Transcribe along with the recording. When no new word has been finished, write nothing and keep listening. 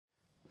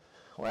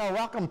Well,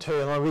 welcome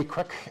to another wee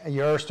quick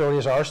Your Story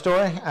is Our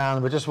Story,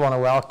 and we just want to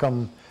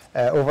welcome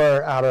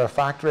over at our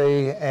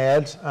factory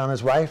Ed and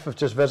his wife have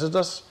just visited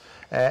us.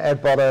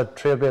 Ed bought a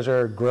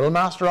Trailblazer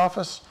Grillmaster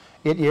office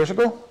 8 years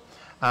ago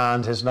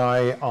and is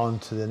now on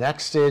to the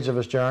next stage of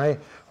his journey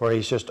where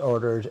he's just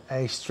ordered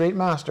a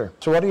Streetmaster.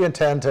 So what do you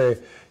intend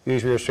to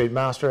use with your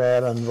Streetmaster,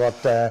 Ed, and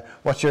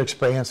what's your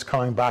experience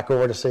coming back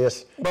over to see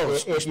us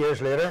eight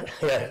years later?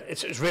 Yeah,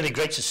 it's really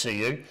great to see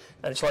you.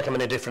 And it's like I'm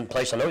in a different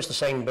place. I know it's the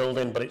same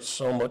building, but it's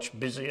so much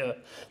busier.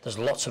 There's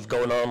lots of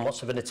going on,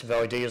 lots of innovative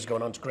ideas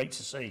going on. It's great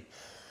to see.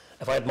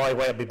 If I had my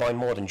way, I'd be buying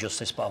more than just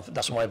this, but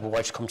that's why my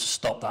wife's come to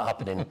stop that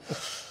happening.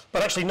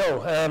 But actually,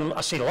 no,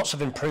 I see lots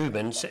of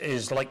improvements. It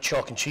is like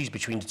chalk and cheese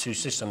between the two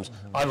systems.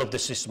 I love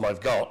this system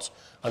I've got.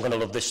 I'm going to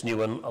love this new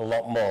one a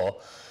lot more.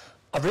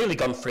 I've really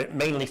gone for it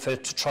mainly to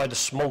try the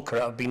smoker.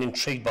 I've been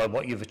intrigued by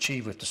what you've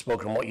achieved with the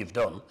smoker and what you've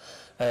done.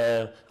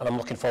 And I'm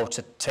looking forward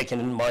to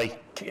taking my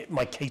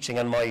catering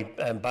and my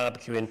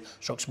barbecuing,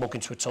 smoking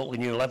to a totally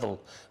new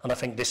level. And I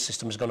think this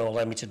system is going to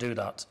allow me to do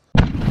that.